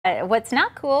What's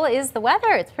not cool is the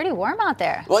weather. It's pretty warm out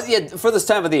there. Well, yeah, for this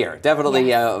time of the year,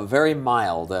 definitely very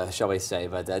mild, shall we say.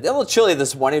 But a little chilly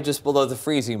this morning, just below the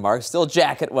freezing mark. Still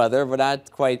jacket weather, but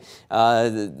not quite,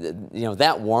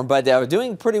 that warm. But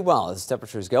doing pretty well as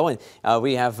temperatures go. And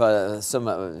we have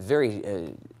some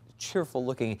very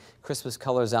cheerful-looking Christmas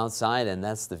colors outside, and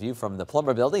that's the view from the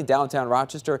Plummer Building, downtown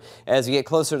Rochester. As we get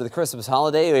closer to the Christmas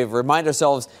holiday, we remind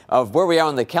ourselves of where we are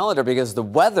on the calendar because the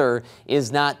weather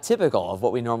is not typical of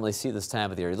what we normally see this time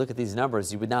of the year. You look at these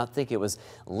numbers, you would not think it was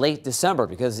late December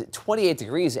because 28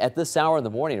 degrees at this hour in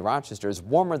the morning in Rochester is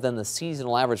warmer than the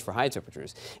seasonal average for high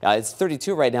temperatures. It's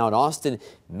 32 right now in Austin,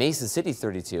 Mason City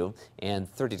 32, and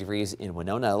 30 degrees in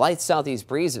Winona. A light southeast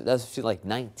breeze, it does feel like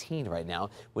 19 right now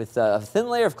with a thin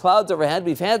layer of clouds overhead.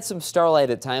 We've had some starlight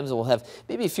at times, and we'll have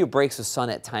maybe a few breaks of sun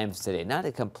at times today. Not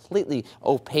a completely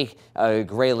opaque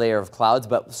gray layer of clouds,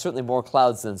 but certainly more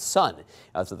clouds than sun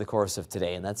through the course of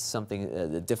today, and that's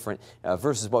something different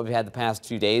versus what we've had the past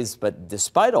few days. But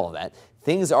despite all that,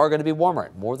 things are going to be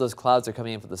warmer. More of those clouds are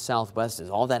coming in from the southwest.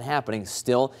 Is all that happening?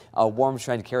 Still a warm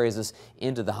trend carries us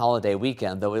into the holiday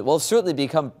weekend, though it will certainly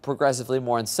become progressively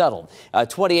more unsettled.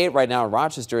 28 right now in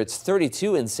Rochester. It's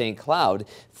 32 in St. Cloud,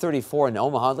 34 in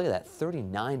Omaha. Look at that,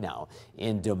 39 now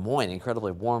in Des Moines.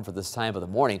 Incredibly warm for this time of the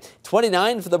morning.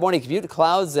 29 for the morning commute.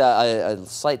 Clouds, a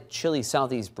slight chilly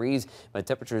southeast breeze, but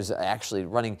temperatures actually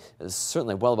running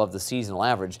certainly well above the seasonal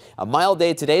average. A mild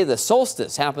day today. The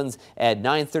solstice happens at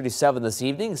 9:37 this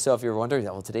evening. So if you're wondering,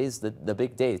 well, today's the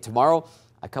big day. Tomorrow,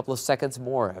 a couple of seconds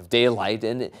more of daylight,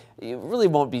 and it really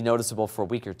won't be noticeable for a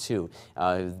week or two.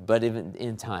 But even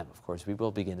in time, of course, we will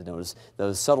begin to notice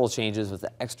those subtle changes with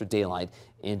the extra daylight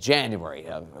in January.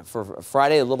 For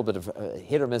Friday, a little bit of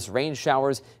hit or miss rain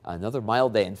showers. Another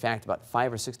mild day. In fact, about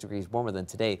 5 or 6 degrees warmer than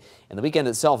today. And the weekend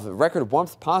itself, record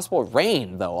warmth possible.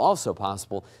 Rain, though, also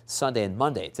possible Sunday and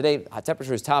Monday. Today,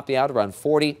 temperatures topping out around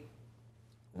 40.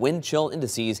 Wind chill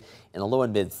indices in the low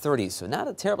and mid 30s, so not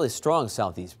a terribly strong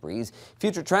southeast breeze.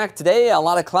 Future track today, a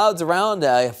lot of clouds around,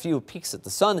 a few peaks at the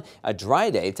sun, a dry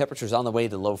day. Temperatures on the way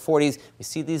to low 40s. We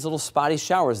see these little spotty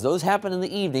showers. Those happen in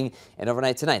the evening and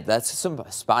overnight tonight. That's some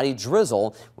spotty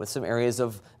drizzle with some areas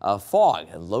of fog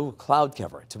and low cloud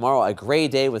cover. Tomorrow, a gray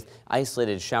day with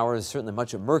isolated showers. Certainly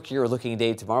much murkier looking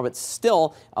day tomorrow, but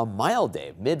still a mild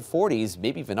day, mid 40s,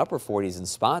 maybe even upper 40s in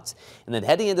spots. And then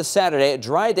heading into Saturday, a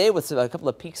dry day with a couple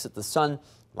of peaks at the sun.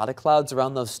 A lot of clouds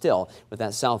around those still, with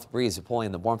that south breeze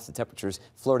pulling the warmth and temperatures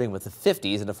flirting with the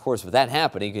 50s. And of course, with that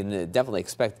happening, you can definitely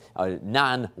expect a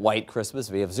non-white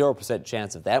Christmas. We have 0%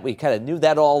 chance of that. We kind of knew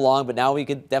that all along, but now we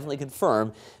can definitely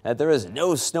confirm that there is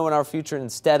no snow in our future.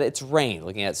 Instead, it's rain.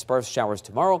 Looking at sparse showers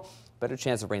tomorrow. Better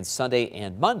chance of rain Sunday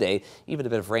and Monday, even a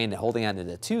bit of rain holding on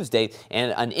into Tuesday,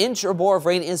 and an inch or more of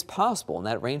rain is possible in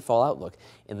that rainfall outlook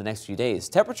in the next few days.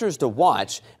 Temperatures to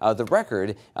watch, the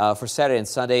record for Saturday and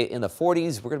Sunday in the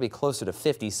 40s. We're going to be closer to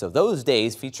 50, so those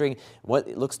days featuring what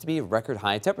looks to be record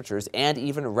high temperatures and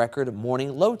even record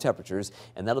morning low temperatures,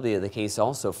 and that'll be the case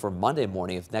also for Monday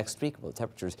morning of next week, with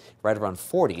temperatures right around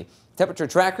 40. Temperature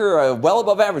tracker well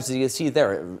above average, as you can see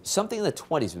there. Something in the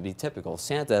 20s would be typical.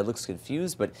 Santa looks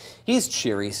confused, but he's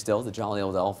cheery still. The jolly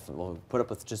old elf will put up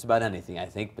with just about anything, I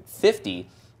think. But 50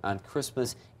 on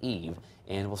Christmas Eve,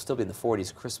 and we'll still be in the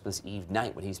 40s Christmas Eve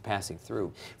night when he's passing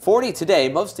through. 40 today,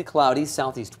 mostly cloudy,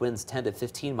 southeast winds 10 to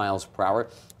 15 miles per hour.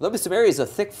 There'll be some areas of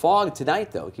thick fog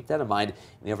tonight, though. Keep that in mind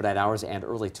in the overnight hours and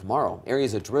early tomorrow.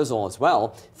 Areas of drizzle as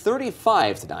well.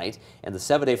 35 tonight, and the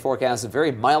 7-day forecast of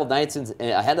very mild nights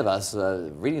ahead of us.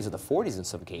 Readings of the 40s in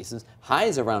some cases.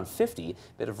 Highs around 50.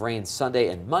 Bit of rain Sunday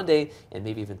and Monday, and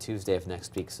maybe even Tuesday of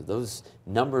next week. So those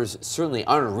numbers certainly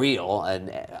unreal, and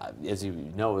as you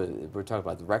know, we're talking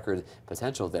about the record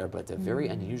potential there, but very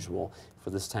unusual for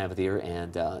this time of the year.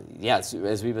 And yes,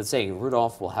 as we've been saying,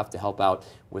 Rudolph will have to help out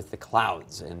with the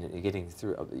clouds and getting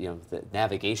through, the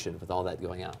navigation with all that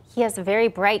going on. He has a very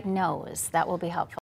bright nose. That will be helpful.